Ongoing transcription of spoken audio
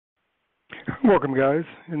Welcome, guys.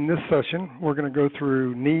 In this session, we're going to go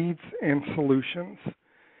through needs and solutions.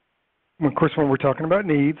 Of course, when we're talking about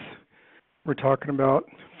needs, we're talking about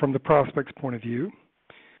from the prospect's point of view.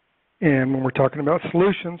 And when we're talking about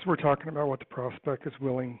solutions, we're talking about what the prospect is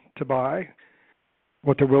willing to buy,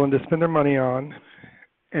 what they're willing to spend their money on,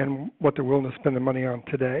 and what they're willing to spend their money on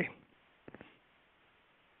today.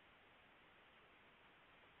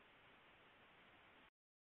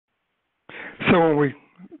 So when we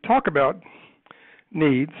talk about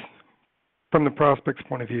needs from the prospect's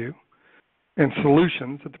point of view and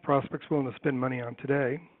solutions that the prospect's willing to spend money on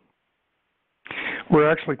today, we're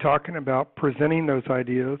actually talking about presenting those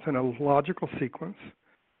ideas in a logical sequence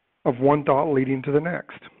of one thought leading to the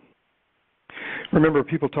next. Remember,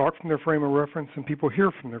 people talk from their frame of reference and people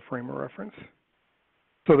hear from their frame of reference.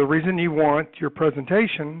 So the reason you want your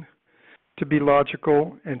presentation to be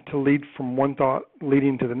logical and to lead from one thought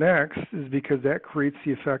leading to the next is because that creates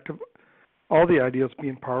the effect of all the ideas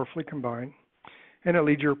being powerfully combined, and it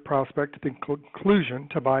leads your prospect to the conclusion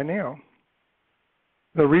to buy now.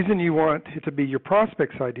 The reason you want it to be your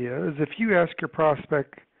prospect's idea is if you ask your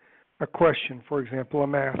prospect a question, for example, a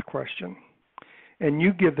math question, and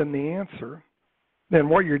you give them the answer, then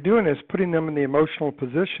what you're doing is putting them in the emotional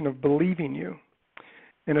position of believing you.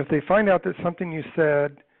 And if they find out that something you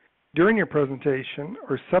said during your presentation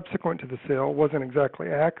or subsequent to the sale wasn't exactly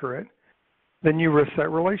accurate, then you risk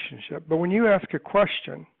that relationship. But when you ask a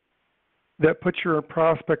question that puts your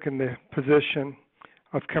prospect in the position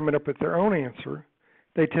of coming up with their own answer,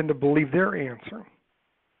 they tend to believe their answer.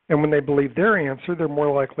 And when they believe their answer, they're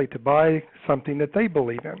more likely to buy something that they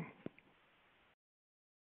believe in.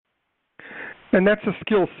 And that's a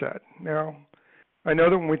skill set. Now, I know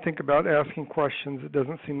that when we think about asking questions, it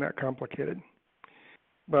doesn't seem that complicated.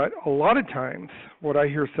 But a lot of times, what I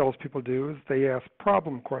hear salespeople do is they ask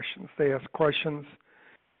problem questions. They ask questions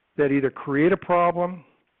that either create a problem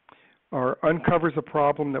or uncovers a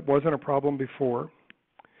problem that wasn't a problem before,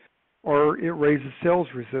 or it raises sales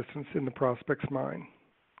resistance in the prospect's mind.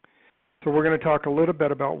 So we're going to talk a little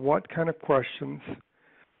bit about what kind of questions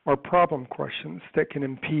are problem questions that can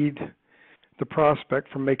impede the prospect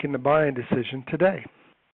from making the buying decision today.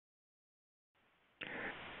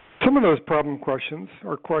 Some of those problem questions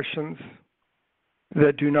are questions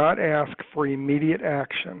that do not ask for immediate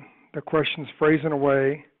action. The questions phrased in a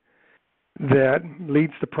way that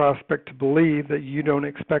leads the prospect to believe that you don't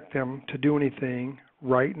expect them to do anything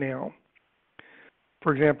right now.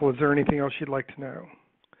 For example, is there anything else you'd like to know?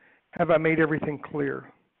 Have I made everything clear?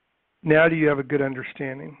 Now do you have a good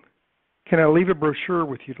understanding? Can I leave a brochure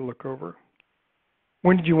with you to look over?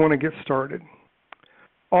 When did you want to get started?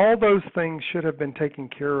 All those things should have been taken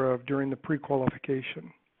care of during the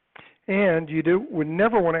pre-qualification. And you would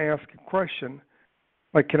never want to ask a question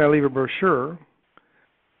like, can I leave a brochure,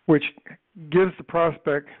 which gives the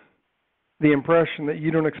prospect the impression that you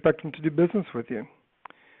don't expect them to do business with you.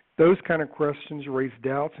 Those kind of questions raise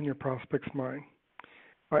doubts in your prospect's mind.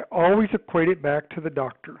 I always equate it back to the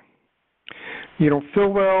doctor. You don't feel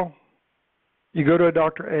well, you go to a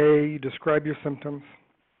Dr. A, you describe your symptoms.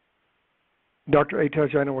 Dr. A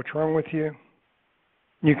tells you, I know what's wrong with you.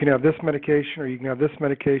 You can have this medication, or you can have this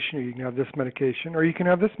medication, or you can have this medication, or you can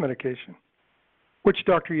have this medication. Which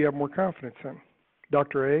doctor you have more confidence in?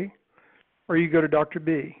 Dr. A, or you go to Dr.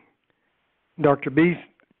 B? Dr. B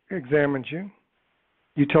examines you.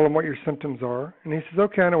 You tell him what your symptoms are, and he says,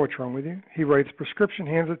 okay, I know what's wrong with you. He writes a prescription,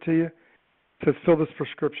 hands it to you, says, fill this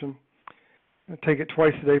prescription, and take it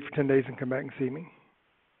twice a day for 10 days and come back and see me.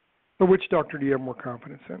 So which doctor do you have more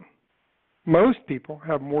confidence in? Most people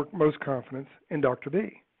have most confidence in Dr.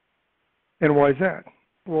 B. And why is that?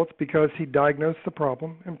 Well, it's because he diagnosed the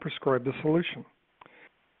problem and prescribed the solution.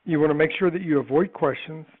 You want to make sure that you avoid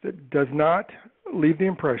questions that does not leave the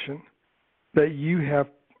impression that you have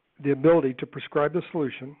the ability to prescribe the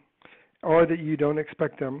solution, or that you don't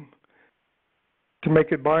expect them to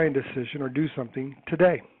make a buying decision or do something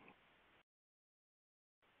today.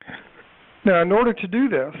 Now, in order to do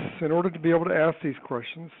this, in order to be able to ask these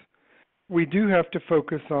questions, we do have to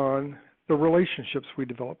focus on the relationships we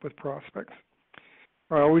develop with prospects.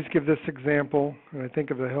 I always give this example, and I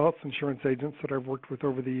think of the health insurance agents that I've worked with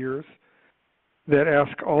over the years that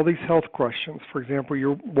ask all these health questions. For example,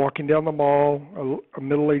 you're walking down the mall, a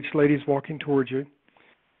middle-aged lady's walking towards you,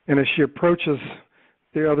 and as she approaches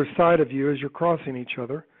the other side of you as you're crossing each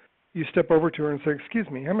other, you step over to her and say, excuse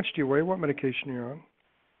me, how much do you weigh? What medication are you on?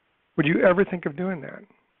 Would you ever think of doing that?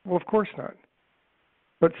 Well, of course not.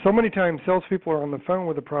 But so many times salespeople are on the phone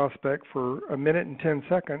with a prospect for a minute and 10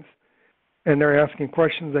 seconds, and they're asking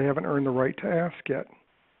questions they haven't earned the right to ask yet.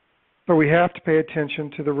 So we have to pay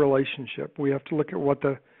attention to the relationship. We have to look at what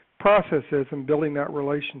the process is in building that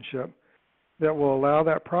relationship that will allow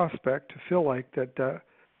that prospect to feel like that the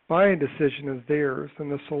buying decision is theirs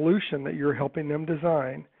and the solution that you're helping them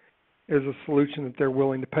design is a solution that they're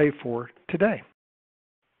willing to pay for today.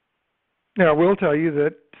 Now, I will tell you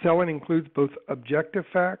that selling includes both objective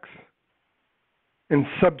facts and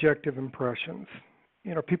subjective impressions.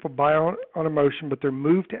 You know, people buy on emotion, but they're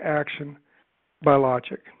moved to action by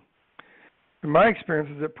logic. In my experience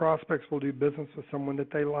is that prospects will do business with someone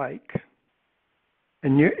that they like.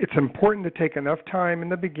 And it's important to take enough time in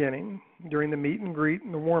the beginning, during the meet and greet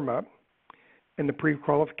and the warm-up, and the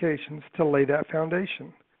pre-qualifications to lay that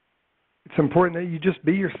foundation. It's important that you just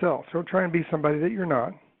be yourself. Don't try and be somebody that you're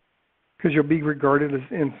not, because you'll be regarded as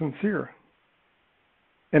insincere.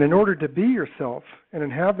 And in order to be yourself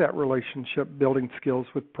and have that relationship building skills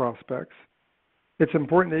with prospects, it's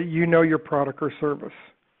important that you know your product or service.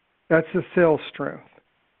 That's the sales strength.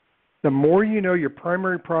 The more you know your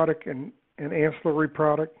primary product and ancillary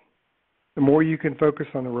product, the more you can focus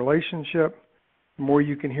on the relationship, the more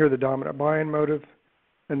you can hear the dominant buying motive,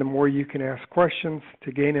 and the more you can ask questions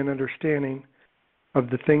to gain an understanding of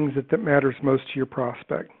the things that matters most to your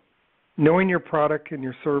prospect. Knowing your product and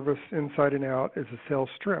your service inside and out is a sales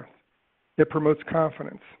strength. It promotes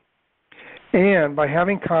confidence. And by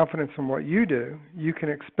having confidence in what you do, you can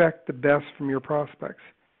expect the best from your prospects.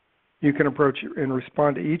 You can approach and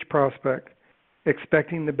respond to each prospect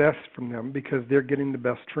expecting the best from them because they're getting the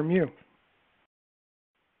best from you.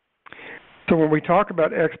 So when we talk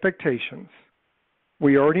about expectations,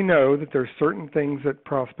 we already know that there's certain things that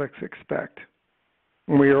prospects expect.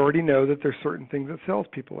 And we already know that there's certain things that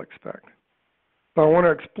salespeople expect. So I want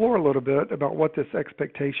to explore a little bit about what this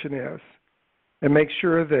expectation is and make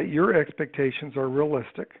sure that your expectations are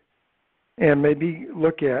realistic and maybe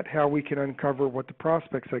look at how we can uncover what the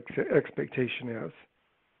prospect's expectation is.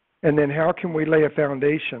 And then how can we lay a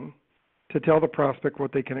foundation to tell the prospect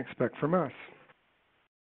what they can expect from us.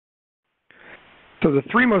 So the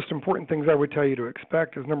three most important things I would tell you to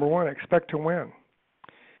expect is, number one, expect to win.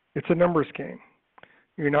 It's a numbers game.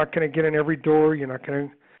 You're not going to get in every door. You're not going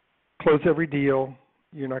to close every deal.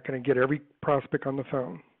 You're not going to get every prospect on the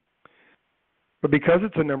phone. But because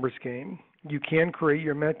it's a numbers game, you can create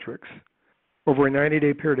your metrics over a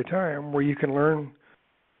 90-day period of time where you can learn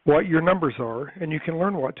what your numbers are and you can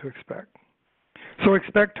learn what to expect. So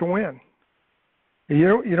expect to win.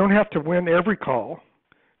 You don't have to win every call.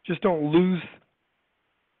 Just don't lose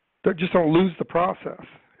the process.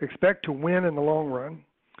 Expect to win in the long run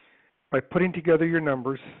by putting together your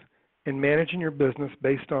numbers and managing your business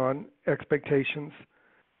based on expectations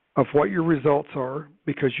of what your results are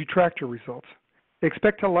because you tracked your results.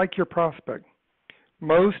 Expect to like your prospect.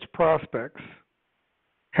 Most prospects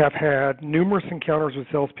have had numerous encounters with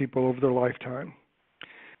salespeople over their lifetime,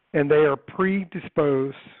 and they are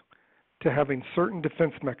predisposed to having certain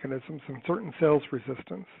defense mechanisms and certain sales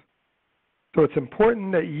resistance. So it's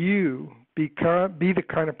important that you be the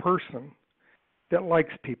kind of person that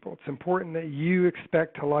likes people. It's important that you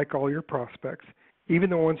expect to like all your prospects, even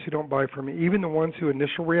the ones who don't buy from you, even the ones who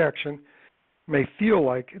initial reaction may feel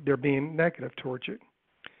like they're being negative towards you.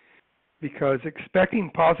 Because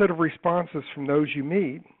expecting positive responses from those you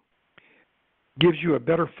meet gives you a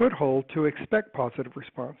better foothold to expect positive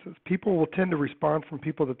responses. People will tend to respond from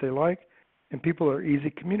people that they like and people that are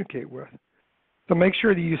easy to communicate with. So make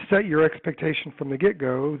sure that you set your expectation from the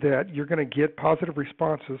get-go that you're going to get positive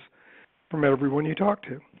responses from everyone you talk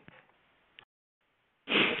to.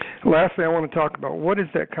 Lastly, I want to talk about what is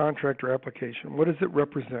that contract or application? What does it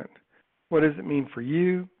represent? What does it mean for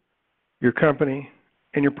you, your company,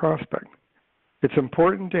 and your prospect? It's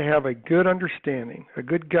important to have a good understanding, a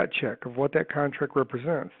good gut check of what that contract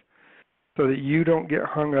represents so that you don't get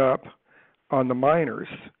hung up on the minors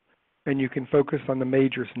and you can focus on the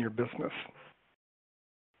majors in your business.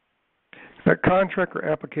 That contract or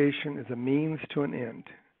application is a means to an end.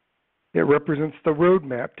 It represents the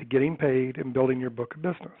roadmap to getting paid and building your book of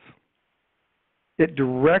business. It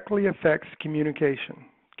directly affects communication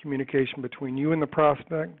between you and the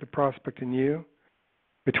prospect and you,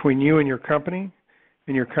 between you and your company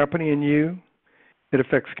and you. It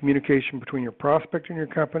affects communication between your prospect and your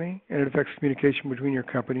company, and it affects communication between your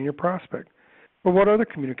company and your prospect. But what other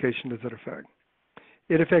communication does it affect?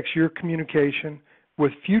 It affects your communication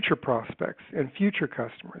with future prospects and future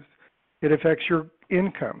customers. It affects your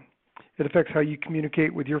income. It affects how you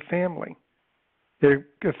communicate with your family. It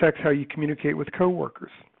affects how you communicate with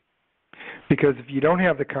coworkers. Because if you don't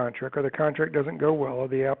have the contract, or the contract doesn't go well, or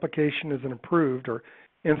the application isn't approved, or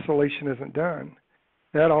installation isn't done,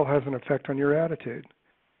 that all has an effect on your attitude.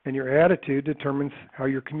 And your attitude determines how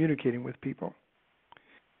you're communicating with people.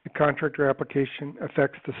 The contractor application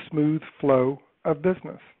affects the smooth flow of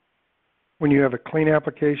business. When you have a clean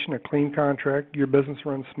application, a clean contract, your business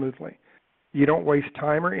runs smoothly. You don't waste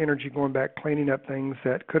time or energy going back cleaning up things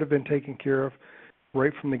that could have been taken care of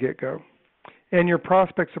right from the get-go. And your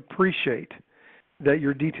prospects appreciate that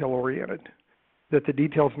you're detail-oriented, that the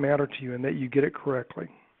details matter to you and that you get it correctly.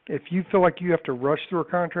 If you feel like you have to rush through a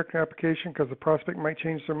contract application because the prospect might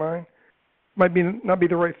change their mind, might not be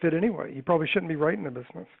the right fit anyway. You probably shouldn't be writing the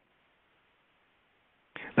business.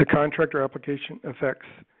 The contractor application affects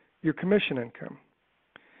your commission income.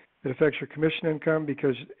 It affects your commission income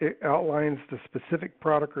because it outlines the specific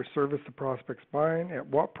product or service the prospect's buying, at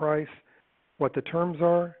what price, what the terms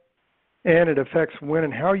are, and it affects when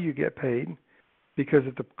and how you get paid, because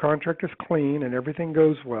if the contract is clean and everything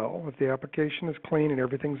goes well, if the application is clean and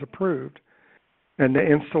everything's approved, and the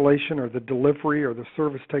installation or the delivery or the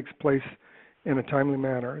service takes place in a timely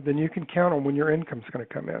manner, then you can count on when your income's going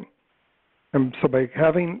to come in. And so by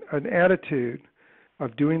having an attitude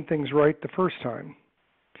of doing things right the first time,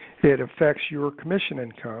 it affects your commission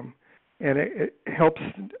income, and it helps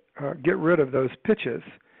get rid of those pitches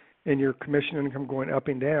in your commission income going up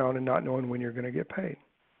and down and not knowing when you're going to get paid.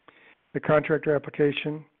 The contractor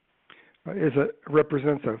application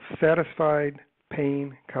represents a satisfied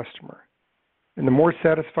paying customer. And the more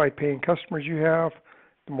satisfied paying customers you have,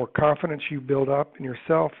 the more confidence you build up in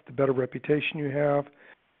yourself, the better reputation you have,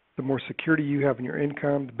 the more security you have in your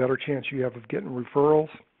income, the better chance you have of getting referrals.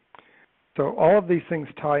 So all of these things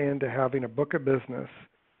tie into having a book of business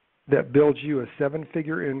that builds you a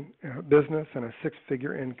seven-figure business and a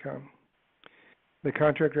six-figure income. The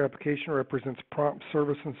contractor application represents prompt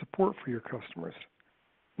service and support for your customers,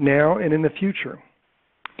 now and in the future.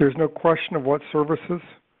 There's no question of what services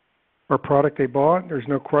or product they bought. There's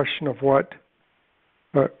no question of what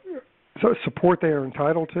support they are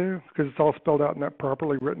entitled to, because it's all spelled out in that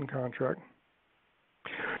properly written contract.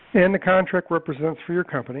 And the contract represents for your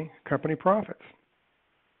company profits.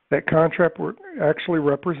 That contract actually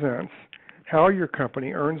represents how your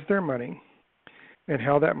company earns their money and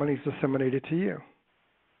how that money is disseminated to you.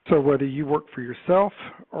 So whether you work for yourself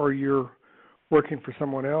or you're working for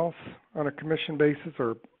someone else on a commission basis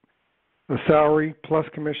or a salary plus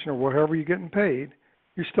commission or whatever you're getting paid,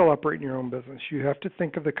 you're still operating your own business. You have to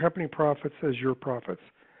think of the company profits as your profits.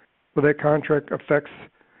 So that contract affects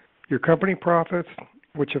your company profits,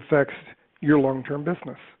 which affects your long-term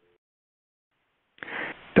business.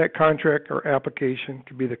 That contract or application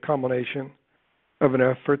could be the culmination of an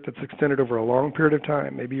effort that's extended over a long period of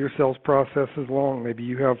time. Maybe your sales process is long. Maybe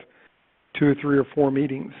you have 2 or 3 or 4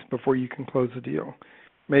 meetings before you can close the deal.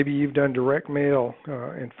 Maybe you've done direct mail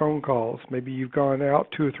and phone calls. Maybe you've gone out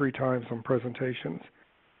 2 or 3 times on presentations.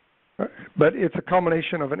 But it's a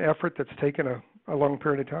culmination of an effort that's taken a long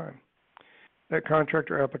period of time. That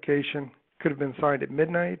contractor application could have been signed at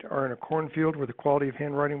midnight or in a cornfield where the quality of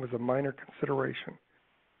handwriting was a minor consideration.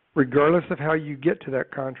 Regardless of how you get to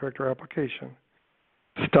that contractor application,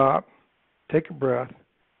 stop, take a breath,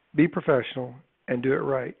 be professional, and do it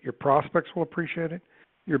right. Your prospects will appreciate it,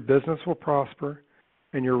 your business will prosper,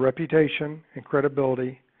 and your reputation and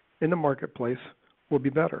credibility in the marketplace will be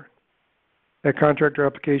better. That contractor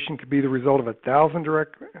application could be the result of 1,000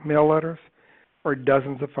 direct mail letters or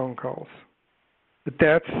dozens of phone calls. But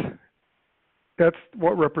that's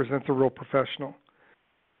what represents a real professional.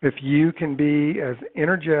 If you can be as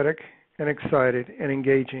energetic and excited and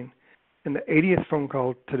engaging in the 80th phone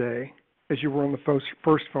call today as you were on the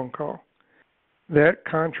first phone call, that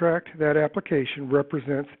contract, that application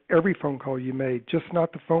represents every phone call you made, just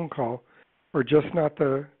not the phone call or just not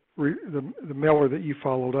the mailer that you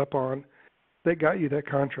followed up on that got you that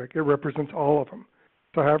contract. It represents all of them.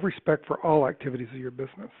 So have respect for all activities of your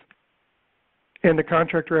business. And the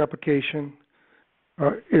contractor application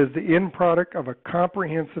is the end product of a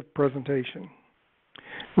comprehensive presentation.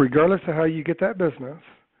 Regardless of how you get that business,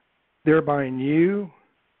 they're buying you,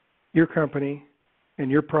 your company,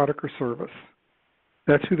 and your product or service.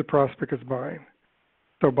 That's who the prospect is buying.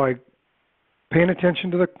 So by paying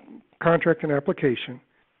attention to the contract and application,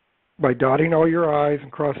 by dotting all your I's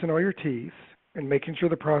and crossing all your T's, and making sure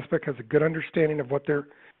the prospect has a good understanding of what they're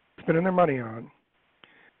spending their money on,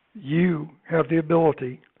 you have the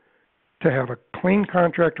ability to have a clean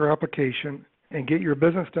contract or application and get your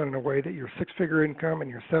business done in a way that your 6-figure income and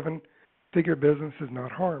your 7-figure business is not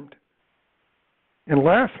harmed. And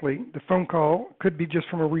lastly, the phone call could be just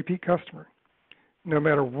from a repeat customer. No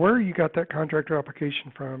matter where you got that contract or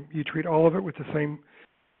application from, you treat all of it with the same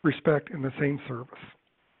respect and the same service.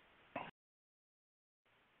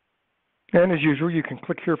 And as usual, you can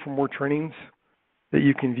click here for more trainings that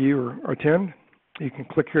you can view or attend. You can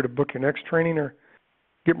click here to book your next training or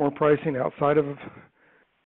get more pricing outside of